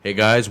Hey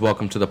guys,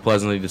 welcome to the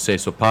Pleasantly to Say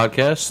So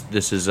podcast.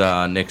 This is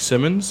Nick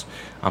Simmons.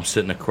 I'm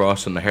sitting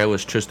across from the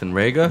hairless Tristan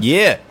Rega.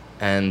 Yeah.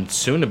 And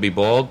soon to be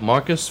bald,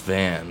 Marcus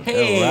Van.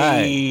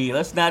 Hey,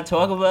 let's not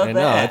talk about I that.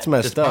 know, it's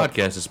This messed up.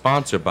 podcast is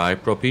sponsored by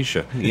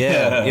Propecia.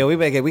 Yeah,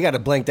 we got to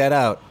blank that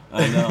out.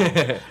 I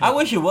know. I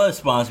wish it was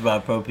sponsored by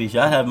Propecia.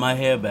 I have my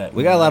hair back.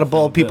 We got a lot of I feel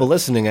bald people good.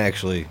 listening,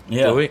 actually.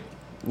 Yeah. Do we?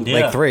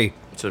 Yeah. Like 3.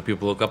 So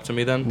people look up to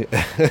me then?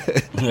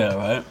 Yeah,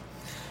 right.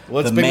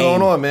 What's The been main-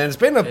 going on, man? It's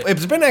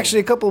been actually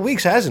a couple of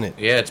weeks, hasn't it?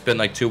 Yeah, it's been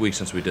like 2 weeks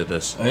since we did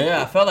this.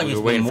 Yeah, I felt like We it's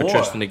were waiting been for more.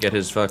 Tristan to get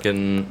his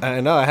fucking...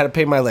 I know. I had to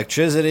pay my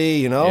electricity.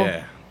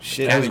 Yeah.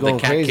 Shit Cat- was going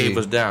the cat crazy. cave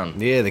was down.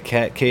 Yeah, the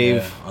cat cave.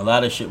 Yeah, a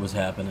lot of shit was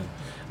happening.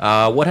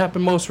 What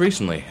happened most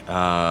recently?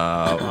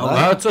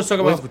 Let's talk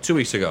about 2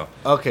 weeks ago.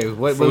 Okay,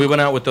 what? We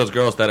went out with those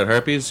girls that had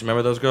herpes.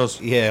 Remember those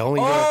girls? Yeah, only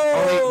no.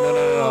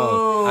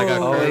 I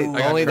got Only- curved, I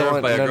got only the curved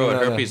one- by a no, girl no,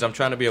 with no. herpes. I'm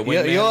trying to be a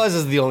Yeah, wingman. yours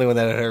is the only one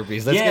that had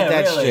herpes. Let's Yeah, get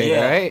that really, straight,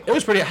 yeah. right? It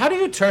was pretty... How do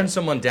you turn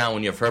someone down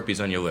when you have herpes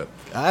on your lip?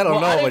 I don't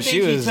Well, know, I didn't but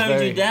think she was turned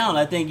very. you down.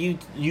 I think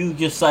you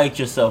just psyched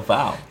yourself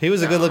out. He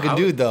was a good-looking I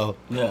dude, though.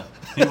 Yeah,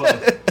 he was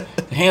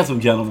a handsome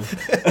gentleman.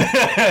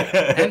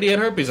 And he had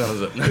herpes on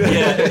his lip.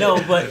 Yeah,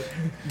 no, but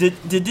the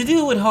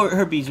dude with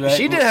herpes, right?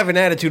 She did have an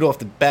attitude off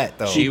the bat,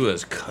 though. She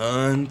was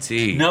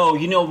cunty. No,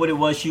 you know what it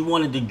was? She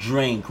wanted to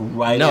drink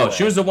right No, away.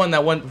 she was the one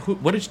that went.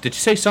 What did she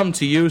say something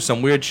to you?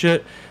 Some weird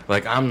shit?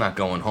 Like, I'm not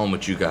going home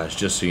with you guys,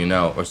 just so you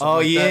know. Or something Oh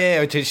like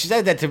that. yeah, she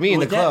said that to me in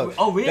the Was that- club.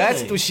 oh, really?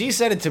 That's what she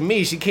said it to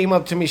me. She came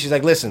up to me. She's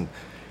like, "Listen,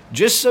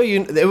 just so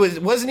you,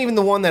 it wasn't even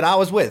the one that I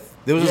was with.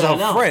 There was Yeah, I her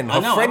know. friend. I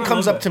Her know, friend I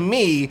comes up remember. to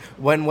me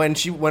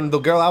when the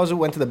girl I was with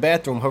went to the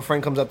bathroom. Her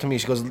friend comes up to me.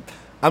 She goes,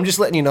 "I'm just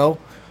letting you know,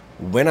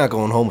 we're not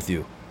going home with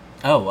you."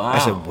 Oh wow! I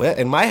said, "What?"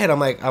 In my head,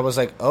 I was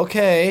like,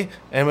 "Okay."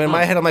 And in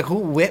my head, I'm like, "Who?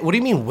 What do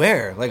you mean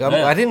where? Like,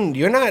 Yeah. I didn't.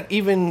 You're not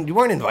even. You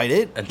weren't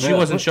invited." And she Yeah.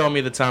 wasn't showing me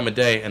the time of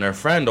day, and her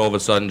friend all of a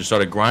sudden just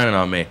started grinding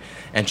on me.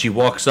 And she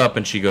walks up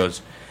and she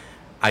goes,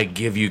 I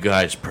give you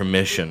guys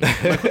permission.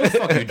 I'm like, what the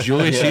fuck, you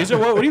Julius Yeah. Caesar?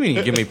 What do you mean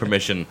you give me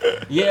permission?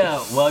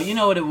 Yeah, well, you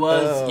know what it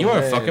was. You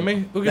weren't man. fucking me?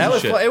 Who gives That a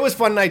was shit? fun. It was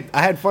fun night.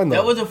 I had fun though.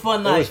 That was a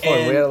fun night. It was fun.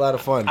 and We had a lot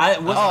of fun. I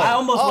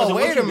almost wasn't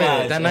wait with a you minute.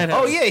 guys. That night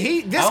Oh yeah,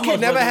 this I almost kid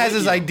never wasn't has with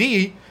his you.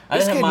 ID. I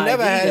This didn't kid have my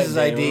never ID has that his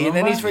day, ID, and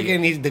then he's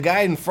remember? freaking. The guy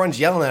in front's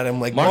yelling at him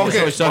like, Marcus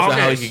always talks about how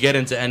he Marcus. could get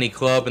into any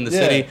club in the Yeah.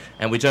 city,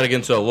 and we try to get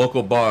into a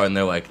local bar, and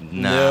they're like,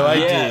 nah. No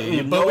ID.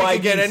 Yeah, but no we ID,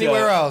 can get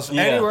anywhere so- else.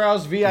 yeah. Anywhere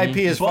else,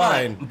 VIP is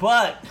fine.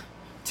 But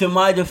to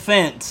my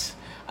defense,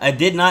 I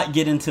did not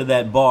get into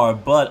that bar,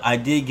 but I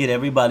did get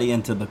everybody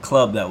into the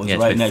club that was Yeah,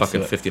 it's right paid next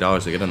fucking to it.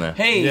 $50 to get in there.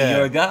 Hey, Yeah.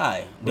 you're a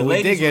guy. The But we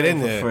ladies did get were in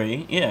for there.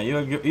 free. Yeah,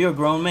 you're a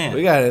grown man.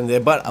 We got in there,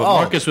 but But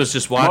Marcus was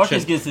just watching.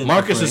 Marcus gets in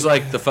Marcus for is free.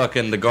 like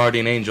the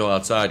guardian angel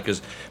outside,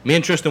 because me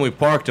and Tristan, we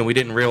parked and we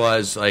didn't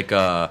realize, like, we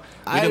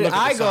didn't look at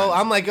I the go. signs.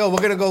 I'm like, we're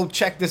gonna go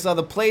check this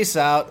other place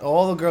out.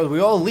 All the girls, we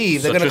all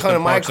leave. They're So gonna come Tristan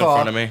in my parks in car.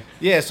 front of me?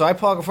 Yeah, so I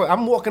park in front.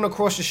 I'm walking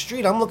across the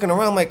street. I'm looking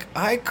around. I'm like,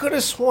 I could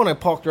have sworn I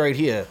parked right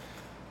here.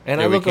 And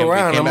Yeah, I look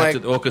around. I'm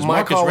like, because my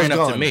Marcus car was ran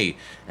up to gone. me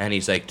and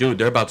he's like, "Dude,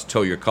 they're about to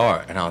tow your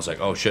car," and I was like,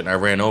 "Oh shit!" And I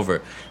ran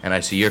over and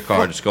I see your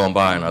car just going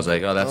by, and I was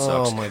like, "Oh, that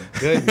sucks." Oh my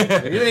goodness!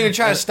 You didn't even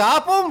try to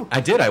stop him.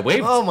 I did. I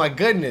waved, Oh my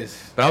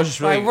goodness! but I was just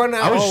really, I run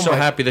out- I was just oh so my-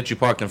 happy that you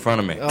parked in front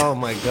of me. Oh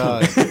my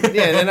god!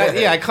 Yeah, and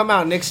then I come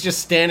out. Nick's just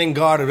standing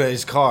guard of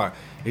his car.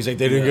 He's like,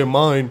 they didn't get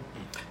mine.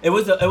 It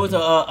was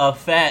a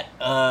fat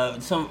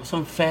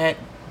some fat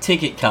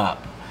ticket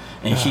cop,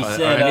 and she Are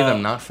said, any of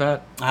them not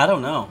fat? I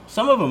don't know.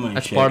 Some of them are in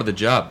That's shape. part of the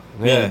job.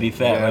 Yeah, to be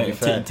fat, yeah, right? be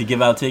fat. To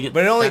give out tickets.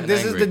 But it only Fat and this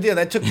is angry. the deal.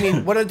 That took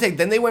me. What did it take?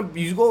 Then they went.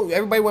 You go.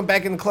 Everybody went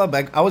back in the club.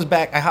 I was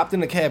back. I hopped in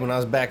the cab and I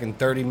was back in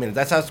 30 minutes.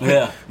 That's how quick.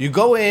 Yeah. You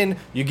go in.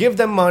 You give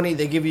them money.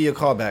 They give you your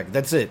car back.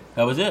 That's it.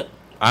 That was it.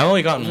 I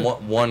only gotten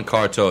one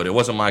car towed. It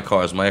wasn't my car.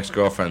 It was my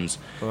ex-girlfriend's.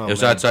 Oh, it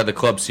was man. outside the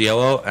Club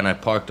Cielo, and I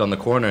parked on the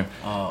corner.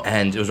 Oh.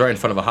 And it was right in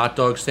front of a hot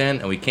dog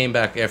stand, and we came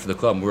back after the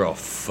club, and we were all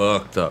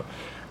fucked up.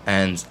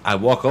 And I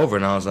walk over,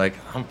 and I was like,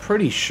 I'm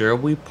pretty sure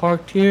we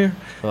parked here.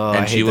 Oh, I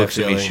and she hate that looks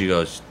at me, feeling. she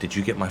goes, did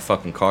you get my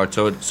fucking car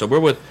towed? So we're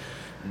with...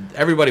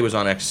 Everybody was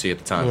on ecstasy at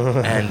the time,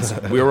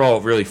 and we were all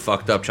really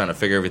fucked up trying to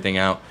figure everything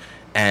out.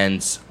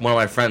 And one of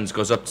my friends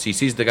goes up, he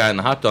sees the guy in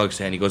the hot dog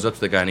stand, he goes up to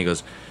the guy, and he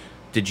goes,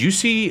 did you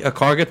see a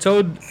car get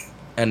towed?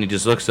 And he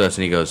just looks at us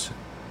and he goes,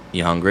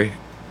 you hungry?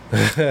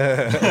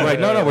 We're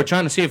like, no, we're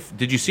trying to see if,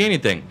 did you see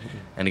anything?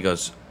 And he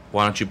goes,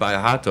 why don't you buy a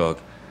hot dog?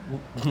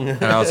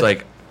 And I was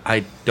like,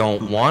 I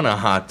don't want a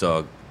hot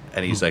dog.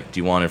 And he's like, do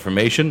you want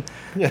information?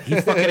 He fucking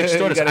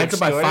extorted us. You got I had to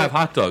buy extorted? 5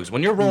 hot dogs.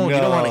 When you're rolling,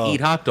 you don't want to No. eat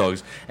hot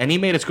dogs. And he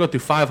made us go through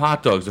 5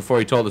 hot dogs before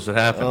he told us what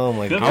happened. Oh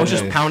my Good god! I was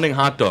just pounding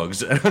hot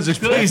dogs. And I was like,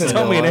 please That's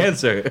tell me an annoying.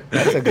 answer.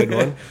 That's a good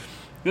one.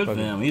 Good for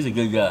him. He's a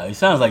good guy. He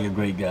sounds like a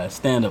great guy.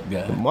 Stand-up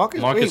guy. Marcus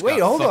Marcus wait,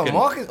 got hold on. fucking-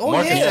 Marcus. Oh,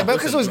 Marcus- yeah.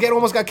 Marcus listen,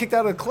 almost got kicked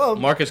out of the club.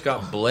 Marcus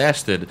got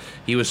blasted.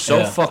 He was so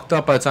Yeah. fucked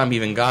up by the time he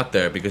even got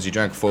there because he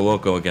drank Four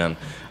Loko again.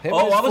 Him Oh,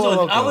 and his I was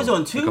Four on. I Loko. was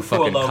on two Like a Four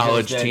fucking Locos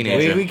college that day.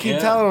 teenager. We keep Yeah.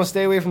 telling him to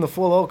stay away from the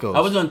Four Locos. I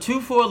was on 2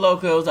 Four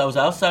Locos. I was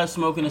outside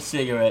smoking a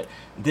cigarette.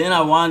 Then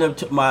I wound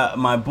up.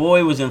 My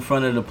boy was in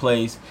front of the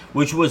place,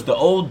 which was the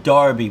old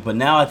Derby, but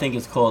now I think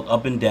it's called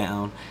Up and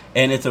Down,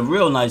 and it's a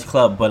real nice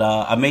club. But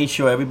I made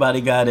sure everybody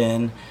got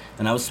in,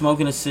 and I was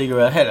smoking a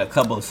cigarette. I had a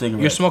couple of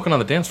cigarettes. You're smoking on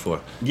the dance floor.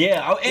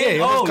 Yeah. he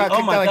almost got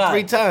kicked my out like God.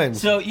 3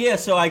 times. So yeah,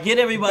 so I get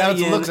everybody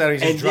Bouncer in. looks at him, he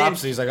just and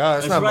drops then- it. He's like, oh,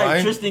 that's not right.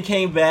 mine. Tristan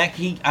came back.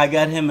 I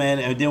got him in,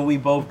 and then we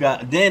both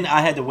got. Then I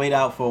had to wait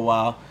out for a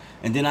while,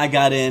 and then I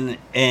got in,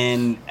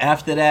 and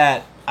after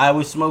that, I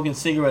was smoking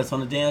cigarettes on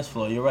the dance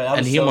floor. You're right. I was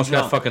And he so almost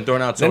drunk. got fucking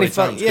thrown out so Then he many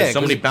felt- times yeah, because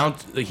somebody 'cause-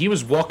 bounced. He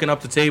was walking up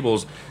to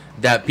tables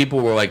that people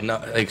were like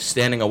not, like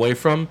standing away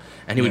from,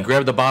 and he would Yeah.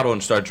 grab the bottle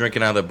and start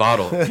drinking out of the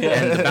bottle.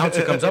 And the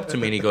bouncer comes up to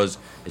me and he goes,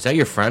 "Is that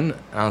your friend?"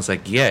 And I was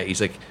like, "Yeah." He's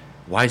like,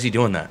 "Why is he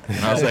doing that?"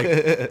 And I was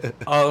like,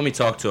 "Oh, let me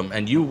talk to him."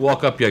 And you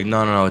walk up, you're like,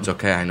 "No, it's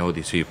okay. I know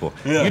these people."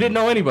 Yeah. You didn't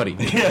know anybody.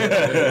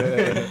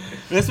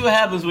 This is what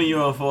happens when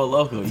you're on Four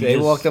Loko. They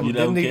walked up. You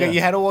don't Didn't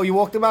care. you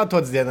walked him out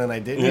towards the end of the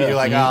night, didn't you? Yeah. You're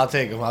like, oh, I'll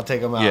take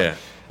him out. Yeah.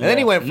 And then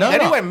he went. No, then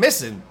he no. went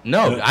missing.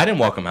 No, I didn't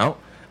walk him out.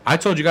 I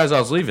told you guys I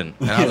was leaving,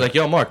 and I was like,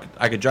 "Yo, Mark,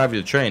 I could drive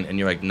you the train," and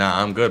you're like,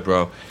 "Nah, I'm good,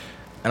 bro."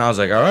 And I was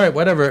like, "All right,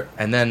 whatever."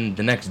 And then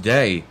the next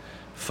day,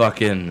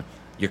 fucking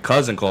your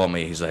cousin called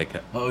me. He's like,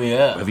 Oh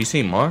yeah. "Have you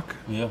seen Mark?"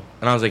 Yeah.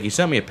 And I was like, he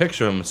sent me a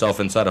picture of himself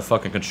inside a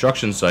fucking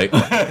construction site.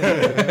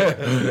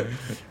 That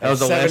was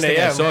the 7 last thing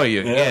I a.m.. saw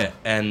you. Yeah. Yeah.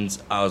 And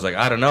I was like,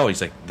 I don't know.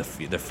 He's like, the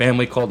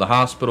family called the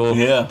hospital.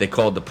 Yeah. They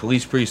called the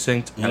police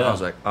precinct. And Yeah. I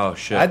was like, oh,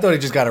 shit. I thought he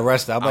just got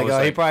arrested. I'm I like, was oh,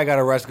 he like- probably got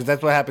arrested because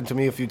that's what happened to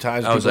me a few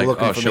times. I was People like,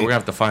 looking oh, for shit, me. we're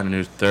going to have to find a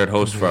new third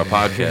host for our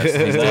podcast.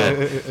 He's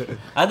dead.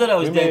 I thought I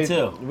was We dead made,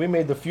 too. we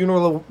made the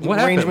funeral What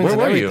happened? arrangements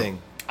Where and were you?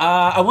 everything.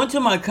 I went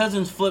to my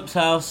cousin's Flip's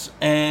house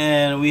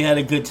and we had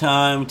a good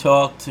time,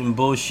 talked and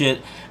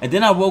bullshit. And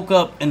then I woke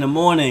up in the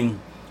morning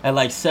at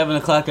like 7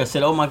 o'clock. I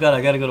said, oh my God,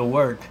 I got to go to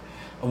work.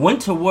 I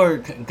went to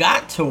work,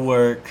 got to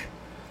work,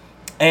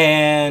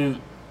 and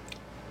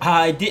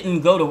I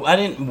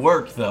didn't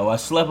work though. I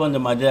slept under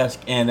my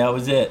desk and that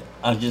was it.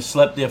 I just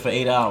slept there for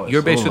 8 hours.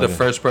 You're basically my the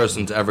first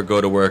person to ever go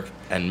to work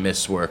and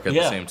miss work at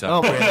Yeah. the same time.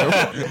 Oh,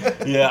 man.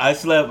 Yeah, I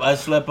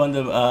slept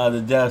under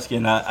the desk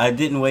and I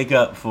didn't wake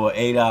up for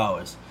 8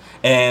 hours.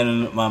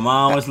 And my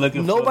mom was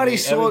looking for Nobody me.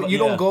 saw. Everybody- You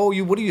yeah. don't go.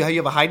 You what do you? You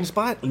have a hiding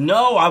spot?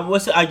 No,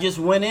 I just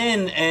went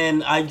in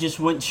and I just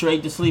went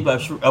straight to sleep.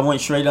 I went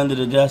straight under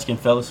the desk and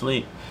fell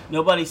asleep.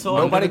 Nobody saw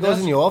me. Nobody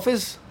goes in your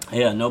office.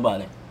 Yeah,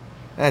 nobody.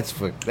 That's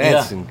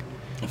Yeah.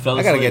 I I fell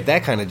gotta asleep. get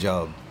that kind of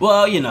job.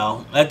 Well, you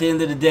know, at the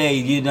end of the day,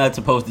 you're not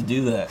supposed to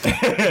do that.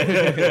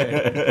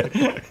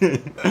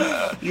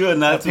 You're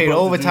not supposed Paid to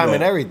overtime do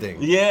and that. everything.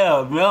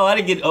 Yeah, no, I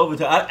didn't get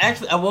overtime.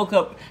 I woke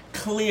up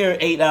clear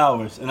 8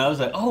 hours, and I was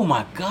like, oh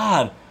my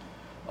God.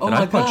 Oh Did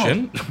my I punch God.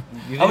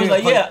 in? I was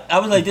like, yeah. I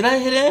was like, did I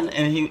hit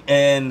in?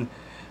 And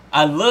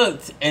I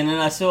looked, and then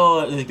I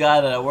saw this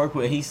guy that I work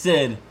with. He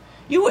said,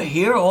 "You were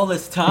here all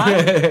this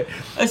time?"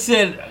 I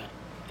said,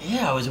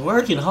 "Yeah, I was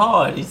working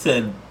hard." He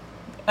said,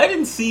 "I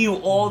didn't see you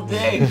all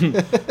day."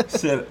 I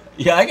said,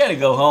 "Yeah, I gotta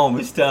go home.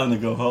 It's time to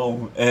go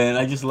home." And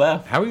I just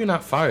left. How are you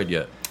not fired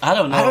yet? I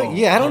don't know.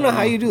 I don't know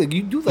how you do it.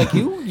 You do like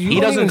you. He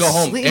don't doesn't even go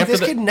home. Sleep. After This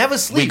the- kid never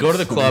sleeps. We go to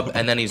the club,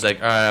 and then he's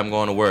like, all right, I'm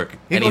going to work.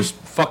 He And he's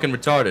goes- fucking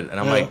retarded. And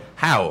I'm Yeah. like,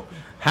 how?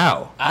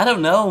 How? I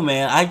don't know,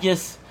 man. I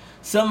just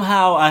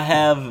somehow I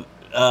have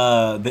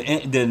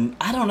the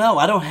I don't know.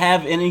 I don't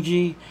have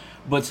energy,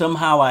 but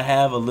somehow I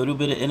have a little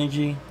bit of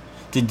energy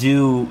to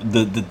do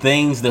the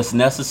things that's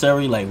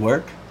necessary, like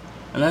work,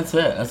 and that's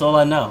it. That's all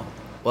I know.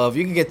 Well, if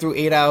you can get through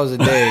 8 hours a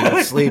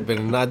day sleeping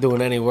and not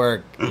doing any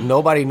work,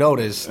 nobody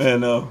noticed. I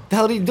know. What the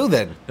hell do you do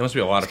then? There must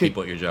be a lot of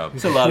people at your job.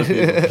 It's a lot of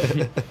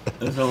people.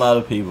 There's a lot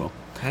of people.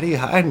 How do you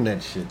hide in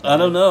that shit? I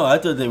don't know. I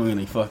thought they were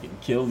gonna fucking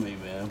kill me,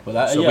 man.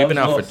 But So yeah, we've I been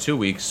was out for lost. 2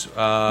 weeks.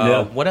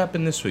 Yeah. What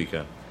happened this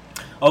weekend?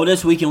 Oh,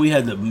 this weekend we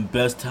had the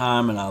best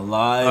time in our All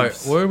right,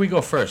 lives. where do we go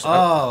first?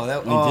 Oh,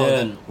 that We oh, did.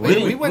 that- We we,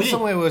 didn't- went we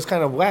somewhere that was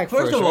kind of whack.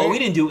 First of all, right? we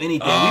didn't do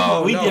anything.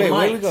 Oh, we no. did Wait,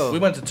 where'd we Mike's. go? We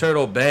went to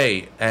Turtle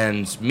Bay,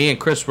 and me and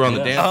Chris were on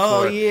the Yeah. dance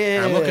Oh, floor. yeah.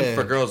 And I'm looking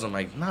for girls. I'm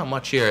like, not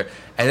much here.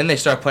 And then they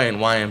start playing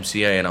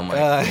YMCA, and I'm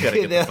like, we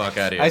gotta get the fuck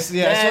out of here. I saw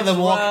them That's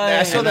walk. I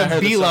right. saw And I them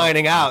heard the song.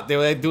 beelining out. They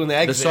were like, doing the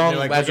exit. the song They're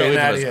like, as "We're we getting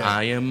leave out of was here."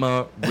 I am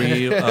a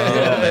real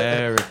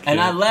American. And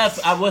I left.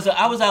 I was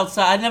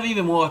outside. I never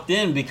even walked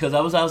in because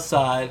I was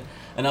outside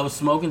and I was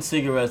smoking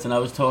cigarettes and I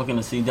was talking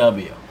to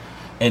CW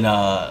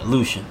and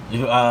Lucian,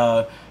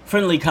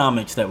 friendly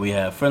comics that we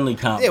have. Friendly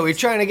comics. Yeah, we were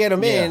trying to get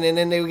them in, Yeah. and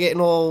then they were getting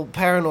all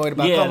paranoid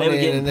about Yeah, coming they were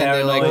in, getting and then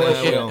they're like, paranoid.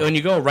 "Well, you know." When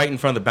you go right in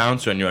front of the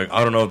bouncer and you're like,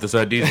 I don't know if this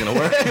ID is gonna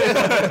work.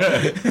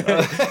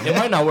 It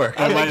might not work.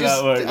 I was might like, just,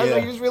 not work, I was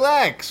like, yeah. just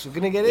relax. We're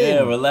gonna get in.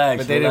 Yeah, relax.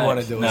 But they didn't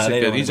want to do it. Nah, they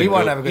didn't He's wanna a do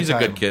wanna it. have a good he's a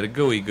time. good kid, a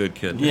gooey good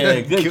kid. Yeah,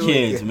 good Cool.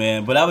 kids,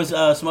 man. But I was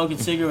smoking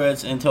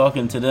cigarettes and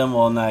talking to them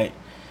all night,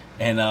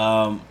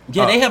 And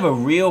they have a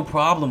real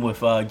problem with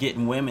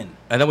getting women.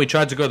 And then we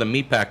tried to go to the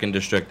meatpacking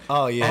district.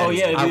 Oh yeah. Oh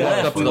yeah, I we walked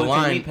left. up to We the went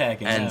line,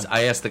 meatpacking, and yeah.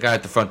 I asked the guy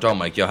at the front door, I'm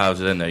like, yo,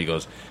 how's it in there? He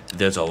goes,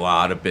 there's a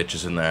lot of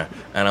bitches in there.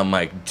 And I'm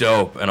like,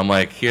 dope. And I'm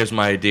like, here's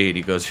my ID. And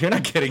he goes, you're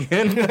not getting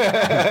in?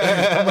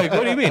 I'm like,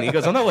 what do you mean? He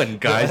goes, I'm not letting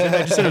guys in.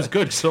 I just said it was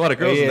good. There's a lot of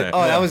girls in there.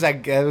 Oh, that was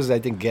I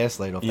think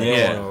Gaslight off that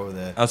Yeah. corner over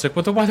there. I was like,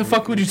 why the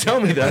fuck would you tell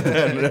me that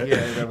then?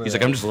 remember He's that.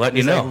 like, I'm just letting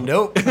you He's know. like,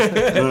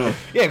 nope.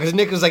 Yeah, because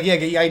Nick was like, yeah,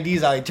 get your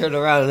IDs out. He turned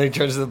around and then he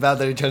turns to the back,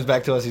 then he turns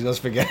back to us. He goes,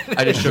 forget it.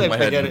 I just shook Like, my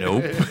head, forget it.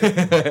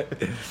 nope.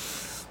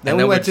 Then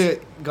we went to,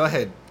 go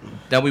ahead.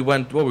 Then we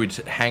went, what were we,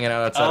 just hanging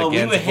out outside Oh,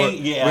 again? we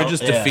were We're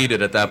just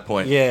defeated at that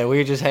point. Yeah, we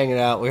were just hanging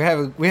out. We have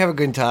a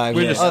good time.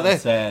 We're Yeah. just- oh,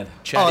 that, sad.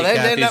 Chatty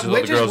Cathy's with all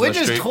we're the girls we're in the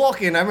just street.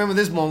 talking. I remember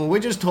this moment. We're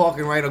just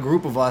talking, right? A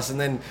group of us, and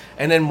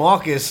then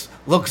Marcus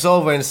looks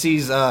over and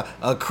sees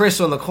Chris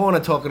on the corner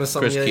talking to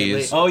some Chris lady.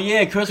 Keys. Oh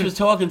yeah, Chris was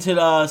talking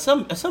to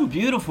some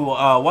beautiful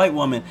white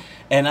woman,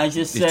 and I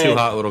just These said, two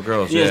hot little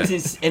girls, yeah.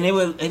 and they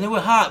were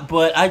hot,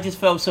 but I just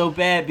felt so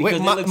bad because Wait,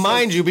 they looked so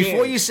mind you, before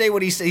scared. you say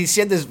what he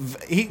said this.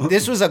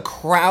 This was a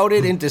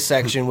crowded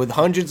intersection with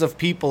hundreds of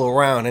people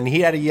around, and he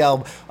had to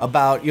yell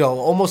about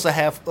almost a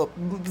half,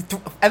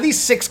 at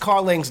least 6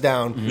 car lengths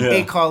down, Yeah.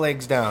 8 car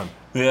lengths down.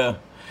 Yeah.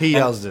 He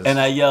yells this. And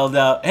I yelled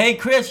out, "Hey,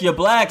 Chris, you're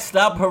black.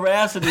 Stop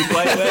harassing these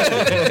white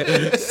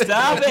women.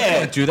 Stop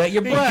it." Do that,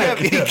 you're black.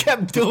 He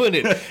kept doing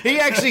it. He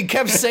actually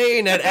kept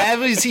saying that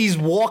as he's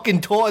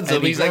walking towards him.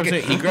 And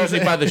he grabs me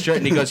by the shirt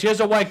and he goes, here's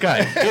a white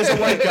guy. Here's a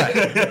white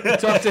guy.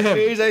 Talk to him.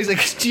 He's like,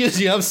 excuse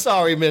me, I'm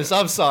sorry, miss.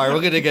 I'm sorry.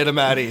 We're going to get him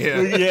out of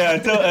here. Yeah,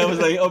 I was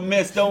like, "Oh,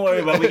 miss, don't worry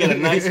about it. We got a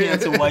nice,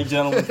 handsome white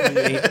gentleman for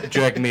you."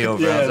 Drag me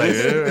over. I was like,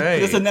 hey.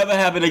 This will never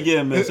happen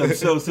again, miss. I'm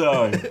so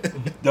sorry.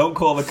 Don't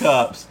call the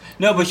cops.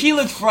 No, but she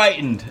looks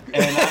frightened,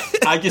 and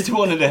I just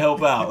wanted to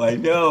help out. Like,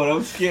 no,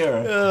 don't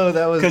scare her. Oh,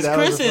 that was Because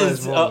Chris a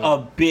is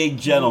a big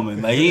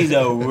gentleman. Like, he's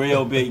a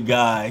real big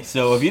guy.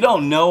 So if you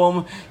don't know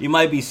him, you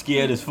might be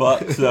scared as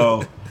fuck.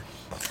 So,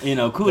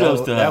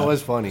 kudos to her. That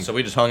was funny. So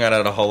we just hung out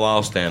at a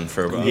halal stand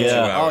for about 2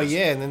 Yeah. hours. Oh,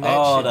 yeah, and then that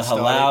Oh, shit the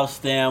started. halal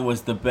stand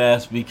was the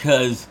best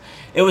because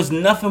it was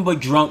nothing but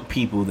drunk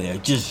people there,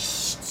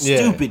 just Yeah.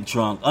 stupid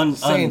drunk,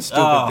 Saying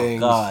stupid things.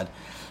 God,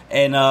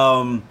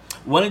 and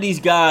one of these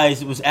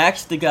guys was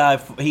asked the guy.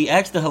 He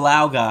asked the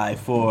halal guy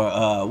for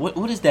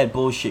what is that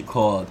bullshit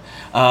called?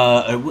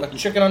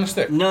 Chicken on a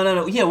stick.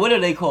 No. Yeah, what are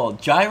they called?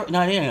 Gyro?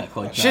 No, they're not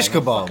called gyro. Shish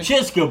kebab.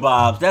 Shish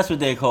kebabs. That's what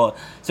they're called.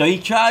 So he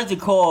tries to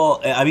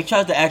he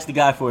tries to ask the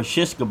guy for a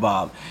shish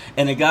kebab,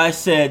 and the guy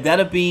said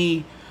that'll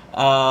be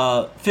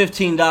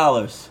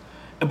 $15.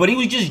 But he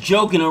was just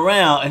joking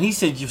around, and he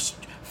said,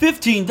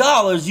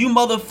 $15, you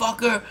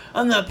motherfucker!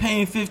 I'm not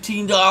paying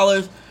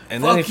 $15.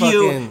 And then Fuck he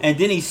you! fucking- And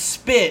then he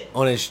spit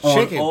On his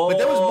chicken. But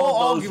there was more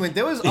all those- argument.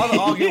 There was other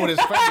argument with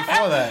his friend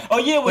before that. Oh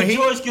yeah, with But he-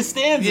 George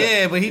Costanza.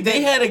 Yeah, but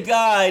they had a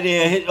guy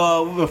there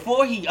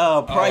before he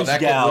price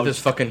that kid gouged. with his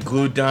fucking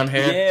glued down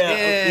hair.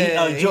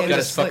 Yeah, he George, got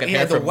his fucking he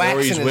had hair the from wax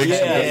Rory's in his wigs.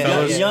 hair. yeah,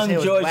 Goodfellas. young His hair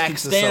was George wax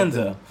or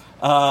Costanza.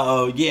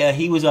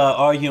 He was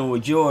arguing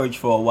with George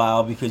for a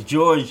while because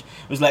George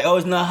was like, "Oh,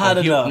 it's not hot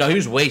enough." No, he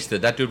was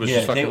wasted. That dude was Yeah,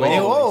 just fucking they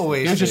wasted. were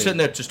always He was just shit. sitting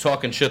there just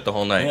talking shit the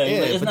whole night. Yeah. Yeah,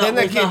 It's but not- then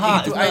that it's kid, not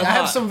hot, it's I not have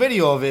hot. some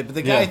video of it, but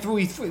the guy Yeah.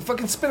 he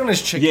fucking spit on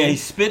his chicken. Yeah, he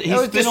spit That was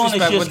on his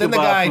disrespectful, shish but then the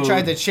kebab guy food.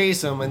 tried to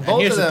chase him, and And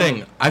both here's of the them.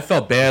 thing. I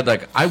felt bad.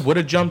 Like, I would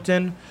have jumped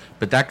in,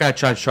 but that guy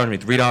tried to charge me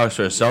 $3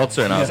 for a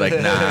seltzer, and I was like,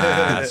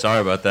 nah,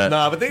 sorry about that.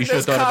 Nah, but you should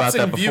there's have thought cops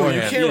about in that view. You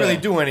beforehand. can't Yeah. really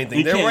do anything.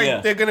 You They're can't, right.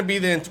 yeah. They're gonna be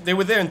there. They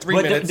were there in 3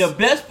 But minutes. the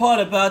best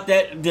part about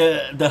that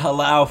the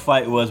halal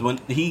fight was when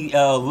he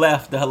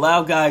left. The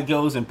halal guy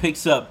goes and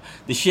picks up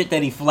the shit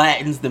that he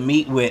flattens the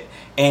meat with,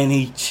 and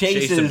he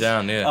chases him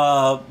down,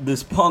 yeah.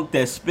 this punk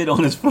that spit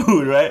on his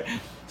food. Right,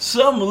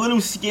 some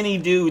little skinny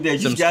dude that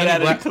Some just got skinny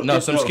out black, of the no,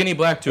 some skinny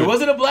black dude. It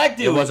wasn't a black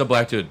dude. It was a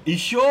black dude. You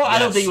sure? I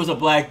don't Yes. think it was a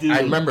black dude. I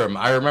remember him.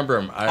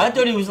 I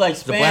thought he was like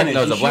The black, Spanish.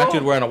 no, it was a You black sure?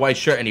 dude wearing a white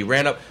shirt, and he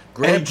ran up, And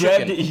grabbed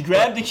chicken. he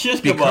grabbed the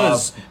shish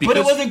Because- kebab, but it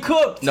because- wasn't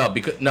cooked. No,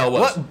 because no, it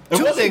was. What? It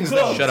Two wasn't things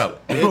cooked. though. Shut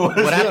up. It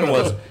wasn't What happened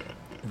cooked. was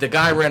the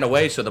guy ran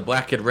away, so the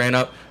black kid ran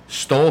up,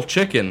 stole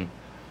chicken,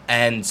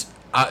 and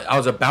I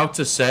was about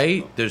to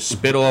say there's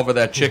spit all over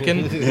that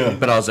chicken,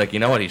 but I was like, you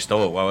know what? He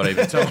stole it. Why would I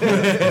even tell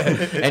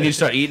him? And you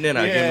start eating it, and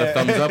I give him the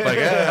thumbs up, like,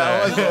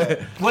 yeah.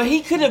 Well,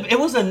 he could have. It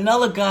was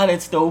another guy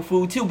that stole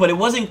food too, but it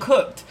wasn't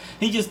cooked.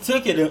 He just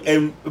took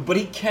it, but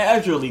he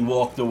casually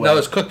walked away. No, it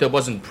was cooked. It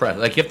wasn't pressed.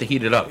 Like, you have to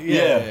heat it up.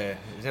 Yeah.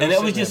 And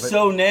it was just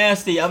so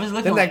nasty. I was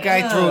looking. Then that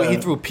guy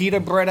like, threw pita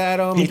bread at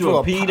him. He threw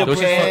a pita There was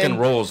just bread. fucking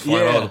rolls flying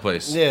all Yeah. over the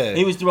place. Yeah.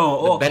 He was throwing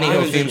all Benny kinds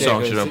Hill of theme shit.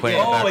 song should have played in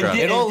the Oh, and background.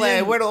 then-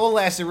 It all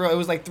lasted. It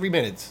was like 3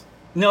 minutes.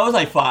 No, it was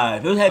like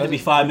 5. It had to be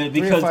 5 minutes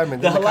 3 or because 5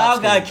 minutes. the Then the halal cops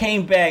guy came.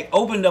 came back,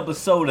 opened up a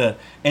soda,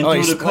 and Oh,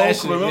 he threw the coke.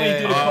 splashed it, Remember he yeah.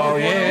 threw the Oh, coke?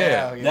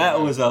 yeah.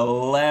 That was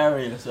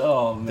hilarious.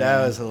 Oh man,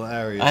 That was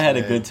hilarious. I had a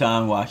man. good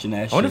time watching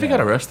that. I wonder if he shit.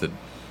 got arrested.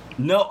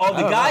 No, I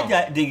the don't guy know.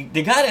 got the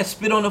guy that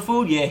spit on the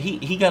food. Yeah,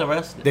 he got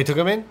arrested. They took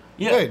him in.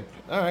 Yeah. Good.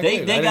 All right. They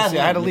good. got I didn't see.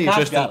 I had to him. The leave. cops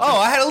Tristan. got him. Oh,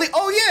 I had to leave.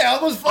 Oh yeah, I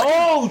almost fucking.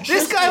 Oh, this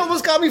Tristan. guy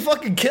almost got me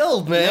fucking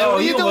killed, man. No, what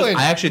are you you almost- doing?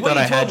 I actually What thought are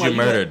I you had talking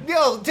you about? murdered.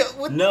 Yo,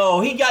 what? No,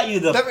 he got you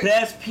the Let me-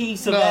 best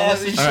piece of No, ass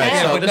let in me- All right,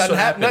 town. so but this nothing what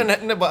happened.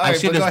 happened. No, but all I right,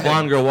 see but this go ahead.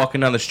 blonde girl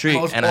walking down the street,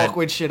 Most and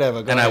awkward shit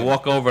ever. Go I ahead.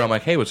 walk over and I'm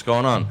like, "Hey, what's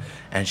going on?"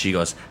 And she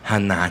goes,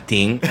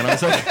 "Nothing." And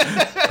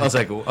I was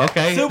like,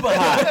 "Okay." Super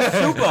hot.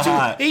 Super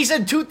hot. He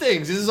said two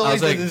things. This is I only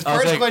was like, his I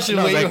was first like, question.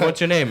 no, I was where like, you-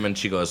 "What's your name?" And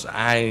she goes,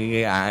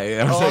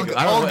 I was Olga. like,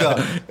 I don't know.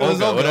 Olga. It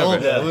was Olga. whatever.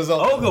 Olga. It was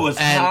Olga. Olga was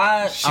And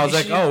hot. I was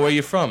like, she- "Oh, where are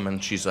you from?"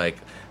 And she's like,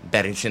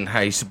 "Barrington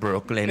Heights,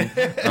 Brooklyn."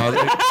 And I was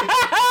like,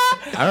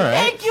 "All right."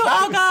 Thank you,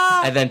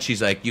 Olga. And then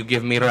she's like, "You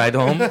give me a ride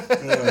home?"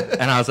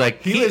 And I was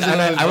like, He lives in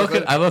and I look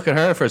Brooklyn.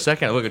 at her for a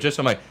second. I look at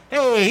Tristan. I'm like,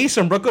 "Hey, he's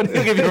from Brooklyn.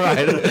 He'll give you a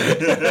ride."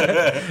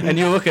 And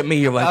you look at me.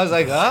 You're like, I was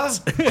like, huh?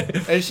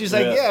 And she's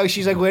like, Yeah. yeah.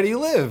 She's like, where do you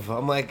live?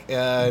 I'm like,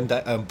 in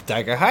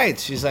Diker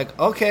Heights. She's like,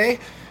 okay.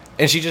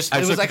 And she just, I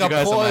it was looked like at a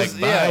you guys, I'm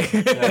pause. like, Yeah.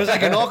 bye. It was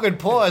like an awkward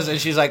pause. And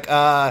she's like,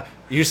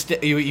 you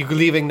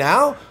leaving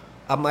now?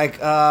 I'm like,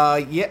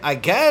 yeah, I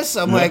guess.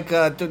 I'm like,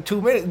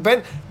 2 minutes.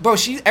 Bro,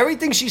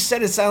 everything she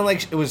said, it sounded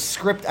like it was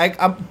script.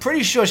 I'm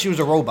pretty sure she was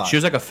a robot. she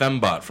was like a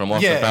fembot from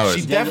Austin Yeah, Powers.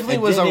 she She, definitely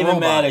It was a didn't even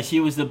robot. matter. She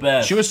was the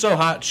best. was so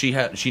hot. She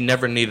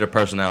never needed a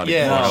personality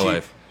Yeah, in her she-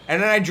 life.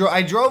 And then I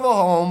drove her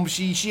home.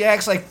 She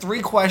asked like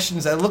 3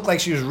 questions that looked like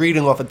she was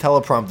reading off a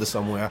teleprompter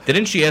somewhere.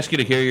 Didn't she ask you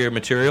to hear your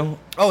material?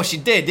 Oh, she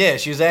did. Yeah,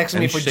 she was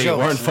asking me And for she said you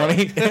weren't jokes.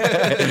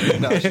 funny.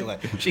 No,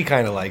 she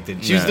kind of liked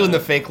it. She was No. doing the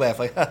fake laugh.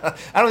 Like I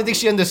don't think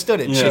she understood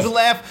it. She Yeah. would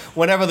laugh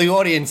whenever the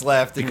audience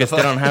laughed. Because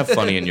they don't have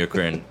funny in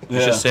Ukraine. It's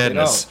Yeah. just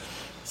sadness.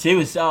 She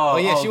was. Oh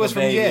yeah, she the was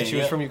from baby. she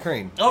was from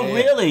Ukraine. Oh, Yeah.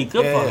 really?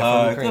 Good for from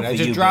her. Ukraine. Good I for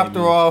just you, dropped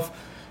baby. her off.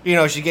 You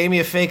know, she gave me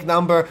a fake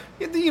number.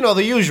 You know,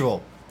 the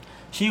usual.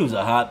 She was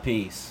a hot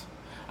piece.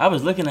 I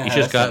was looking at You her.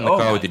 just I got said, in the "Oh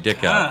car my with your dick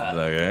God." out.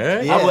 Like,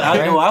 eh? Yeah. I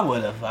know I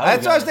would have.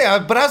 That's what I was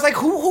thinking. But I was like,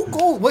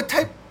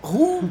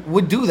 who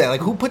would do that? Like,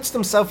 who puts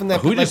themselves in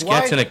that? Who like, just why?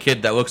 gets in a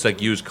kid that looks like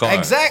used car?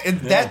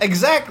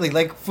 Exactly.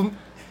 Like,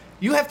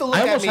 you have to look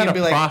I at almost me had and a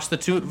be like,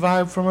 prostitute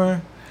vibe from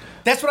her.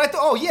 that's what I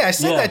thought. Oh yeah, I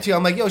said Yeah. that to you.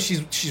 I'm like, yo,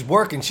 she's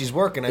working. She's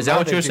working. Is that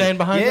what you were saying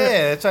behind her?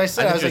 Yeah, that's what I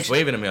said. I was was just like,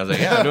 waving at me. I was like,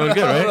 "Yeah, I'm doing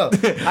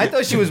good, right?" I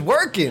thought she was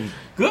working.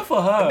 Good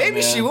for her. Maybe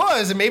man. she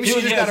was, and maybe she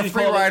was- just yeah, got a she's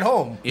free calling- ride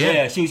home. Yeah.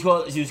 Yeah, she was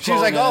She was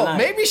like, calling oh, it a night.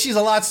 maybe she's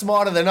a lot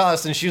smarter than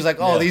us, and she was like,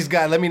 oh, Yeah. these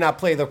guys, let me not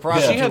play the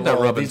prostitute. She had that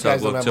role. rub and These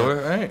guys tug don't look have to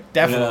my- her, right?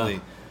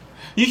 Definitely.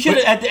 You should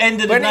have at the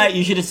end of the When night. he-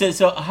 You should have said,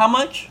 "So how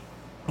much?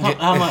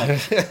 How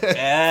much?"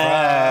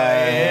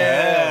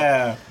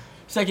 yeah.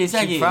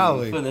 Seki,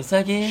 probably- for the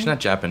second. She's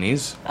not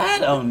Japanese. I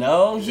don't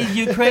know. She's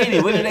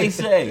Ukrainian. What do they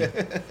say?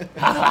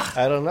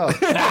 I don't know.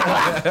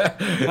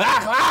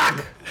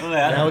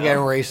 Now we're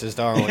getting racist,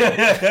 aren't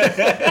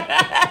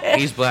we?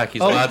 He's black.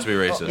 He's allowed to be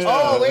racist.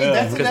 Oh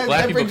wait, Because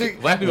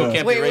black people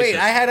can't Wait, be racist. wait!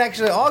 I had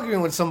actually an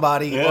argument with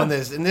somebody Yeah. on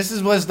this, and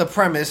was the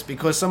premise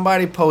because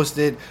somebody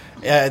posted.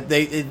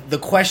 The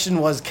question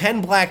was,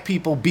 can black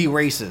people be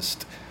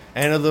racist?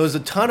 And there was a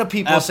ton of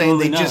people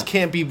Absolutely saying they not. just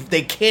can't be.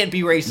 They can't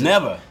be racist.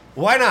 Never.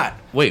 Why not?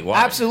 Wait,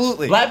 why?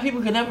 Absolutely. Black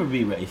people can never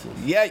be racist.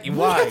 Yeah,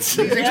 why?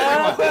 Explain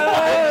why.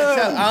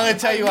 I'm gonna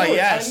tell you why.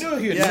 Yes. I knew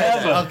you'd Yes.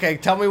 say that. Okay,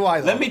 tell me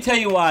why. Let me tell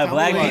you why Tell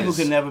black me why. people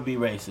can never be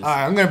racist. All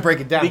right, I'm gonna break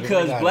it down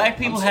Because we got black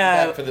it. people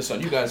have this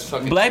one. You guys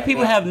fucking. black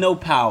people have no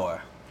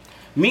power.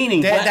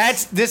 Meaning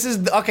This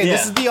is okay.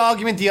 This Yeah. is the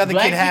argument the other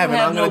black kid had, people and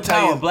have I'm no gonna tell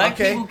power. you. Black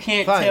okay, people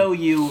can't fine. tell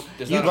you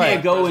There's you not a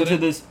can't black go into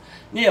president? this.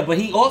 Yeah, but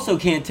he also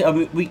can't tell.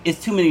 I mean,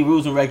 it's too many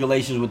rules and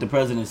regulations with the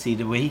presidency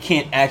where he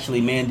can't actually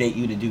mandate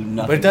you to do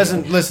nothing. But it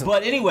doesn't listen.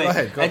 But anyway, Go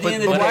ahead, go. at the But-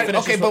 end of but the why- day,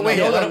 okay, but wait,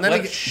 hold on. Let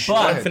me get-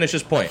 Let him finish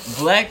his point.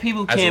 black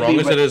people As can't wrong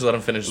be as it is, let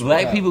him finish his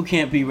black point. people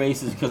can't be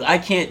racist because I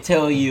can't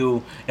tell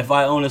you if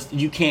I own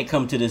you can't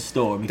come to this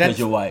store because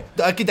you're white.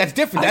 Okay, that's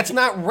different. That's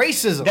not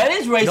racism. That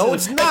is racism. No,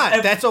 it's not.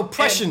 If- That's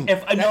oppression.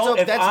 If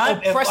that's I'm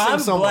oppressing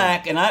someone.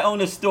 black and I own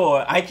a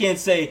store, I can't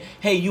say,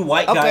 "Hey, you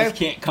white guys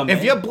can't come in."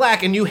 If you're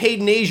black and you hate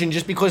an Asian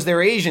just because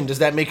they're Asian, does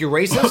that make you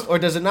racist or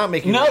does it not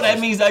make you no, racist? that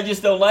means I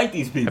just don't like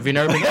these people. Have you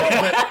never been?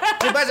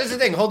 But that's the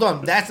thing. Hold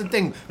on. That's the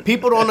thing.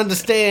 People don't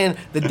understand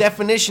the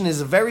definition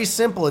is very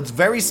simple. It's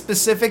very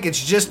specific.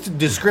 It's just to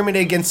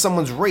discriminate against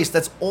someone's race.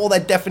 That's all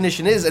that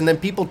definition is. And then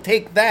people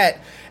take that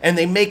and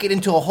they make it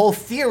into a whole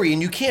theory.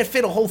 And you can't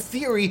fit a whole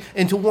theory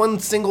into one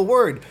single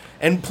word.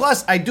 And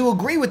plus, I do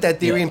agree with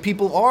that theory, Yeah. and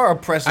people are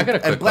oppressed. I got a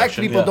and quick black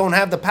question. people Yeah. don't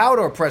have the power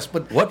to oppress,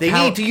 but What they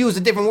power- need to use a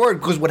different word.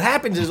 Because what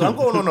happens is, I'm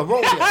going on a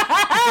roll here.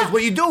 Because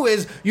what you do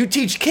is, you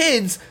teach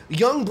kids,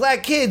 young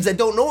black kids that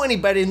don't know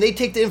anybody, and they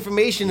take the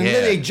information and then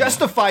Yeah. they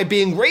justify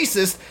being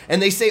racist,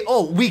 and they say,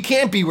 oh, we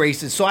can't be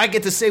racist, so I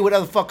get to say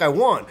whatever the fuck I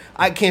want.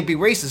 I can't be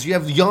racist. You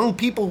have young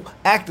people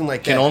acting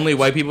like Can that. only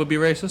white people be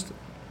racist?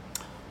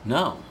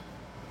 No.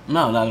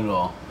 No, not at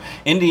all.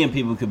 Indian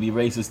people could be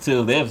racist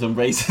too. They have some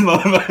racist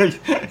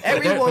motherfuckers.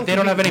 Everyone They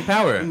don't have any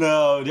power.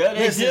 No, they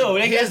Listen, do.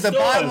 They here's got the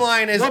bottom stores.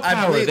 line is What I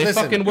power? believe. They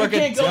Listen, fucking You work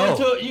can't at go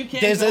Dell. into. You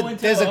can't there's go a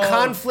into. there's a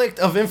conflict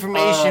of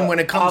information when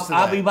it comes to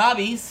Abby that.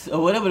 Bobby's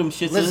or whatever them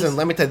shits is. Listen,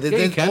 let me tell you. Yeah,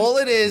 you This, can. all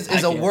it is I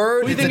a can.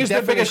 word. Who do you it's think a is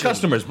their biggest definition.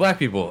 customers? Black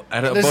people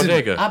at a Listen,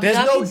 bodega. Abby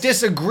there's no Bobby's?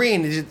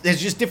 disagreeing.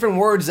 There's just different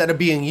words that are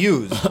being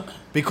used.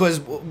 Because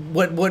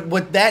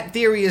what that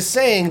theory is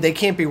saying, they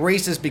can't be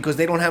racist because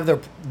they don't have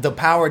the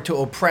power to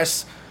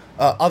oppress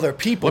other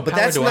people. What but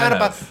power that's do I not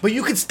about. have? But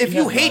you could, if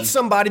you have hate none.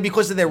 somebody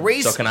because of their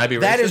race, So can I be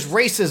that is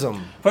racist?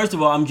 racism. First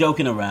of all, I'm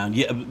joking around.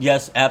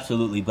 Yes,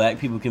 absolutely. Black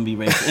people can be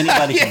racist.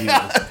 Anybody can be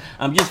Yeah. racist.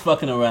 I'm just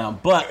fucking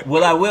around. But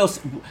what I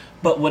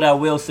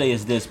will say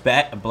is this: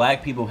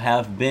 black people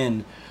have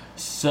been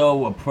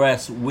so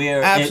oppressed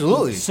where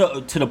Absolutely.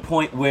 so to the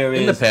point where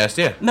In the past,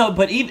 yeah. No,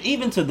 but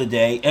even to the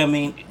day, I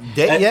mean,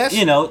 Yes,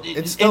 you know,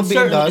 it's still in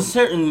being done.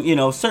 certain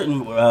venues.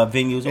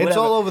 Or It's whatever.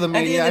 all over the At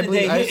media. the I end of the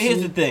believe- day, I here's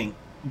see- the thing: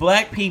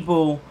 black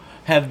people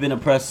have been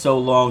oppressed so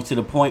long to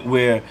the point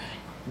where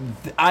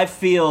I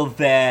feel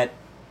that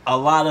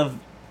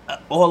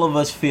all of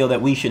us feel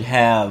that we should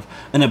have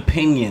an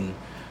opinion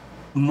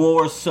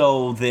more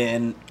so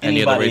than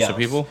Any other anybody race else. of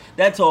people?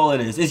 That's all it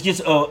is. It's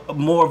just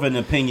more of an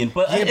opinion.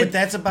 But Yeah, but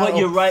that's about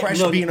you're right.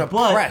 being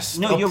oppressed.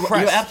 No, you're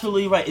Oppressed.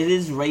 absolutely right. It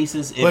is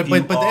racist. But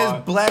if there's are,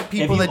 black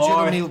people if that you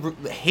are-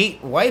 genuinely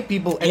hate white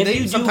people, and if they you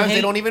do sometimes they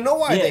hate- don't even know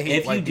why yeah, they hate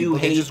if white you people. do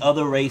They hate just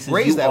other races,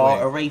 raised you that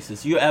are way. a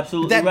racist. You're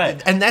absolutely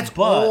right. And that's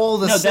But- all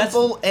the no, that's-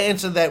 simple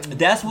answer that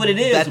That's what it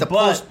is. that the but,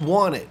 post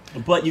wanted.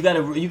 But you gotta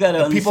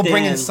understand. People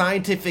bring in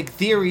scientific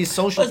theories,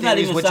 social Well, it's not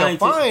theories, even which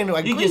scientific. are fine. I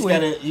You agree just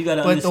with. you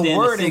gotta but understand the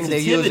wording the they're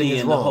using sensitivity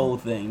is in the wrong. whole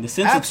thing. The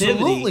sensitivity.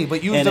 Absolutely,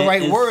 but use and the it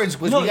right is- words,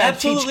 'cause we gotta teach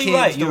absolutely kids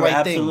right. the You're right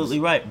absolutely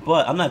things. right.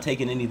 But I'm not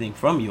taking anything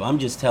from you. I'm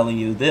just telling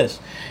you this: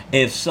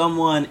 if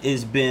someone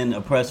has been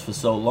oppressed for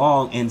so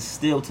long and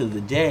still to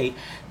the day,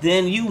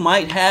 then you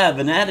might have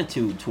an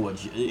attitude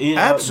towards you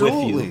know, with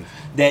Absolutely. you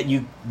that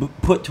you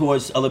put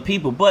towards other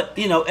people. But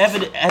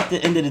at the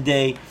end of the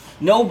day,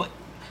 nobody.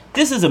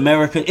 This is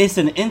America. It's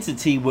an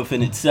entity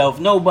within itself.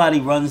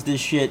 Nobody runs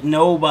this shit.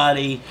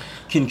 Nobody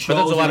But controls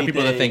there's a lot of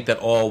people that anything. think that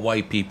all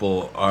white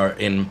people are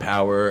in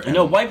power. And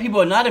No, white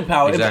people are not in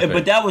power. Exactly.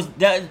 But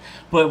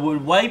But with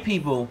white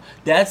people,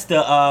 that's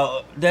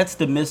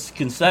the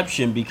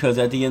misconception. Because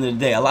at the end of the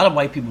day, a lot of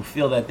white people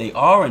feel that they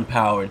are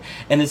empowered,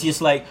 and it's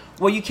just like,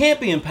 well, you can't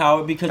be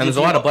empowered because And there's if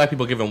a you lot of are- black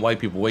people giving white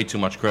people way too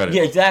much credit.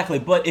 Yeah, exactly.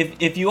 But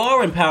if you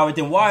are empowered,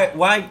 then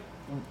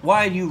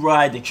why do you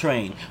ride the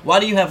train? Why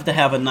do you have to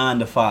have a 9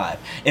 to 5?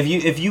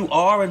 If you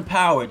are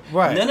empowered,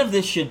 Right. none of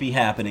this should be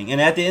happening. And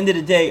at the end of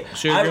the day,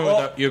 So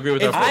you agree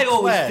with It's our a I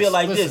always class. feel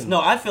like this. Listen,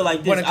 No, I feel like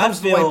this. when it comes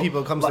I to feel white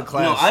people, it comes to like-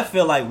 class. No, I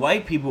feel like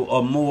white people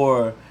are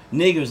more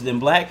niggers than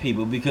black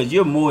people because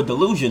you're more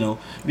delusional.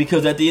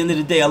 Because at the end of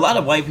the day, a lot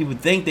of white people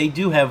think they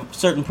do have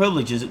certain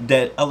privileges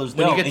that others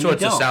When don't. you get and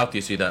towards the don't. South, you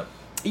see that.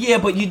 Yeah,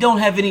 but you don't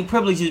have any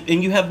privileges,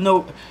 and you have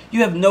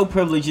no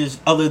privileges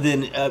other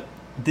than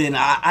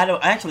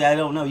I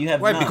don't know. You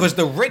have Right, none. because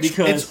the rich,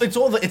 Because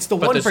it's the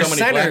But one there's so many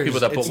black percenters. people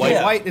that put It's white-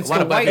 the white. It's a lot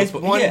the of black white.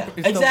 people- One, yeah,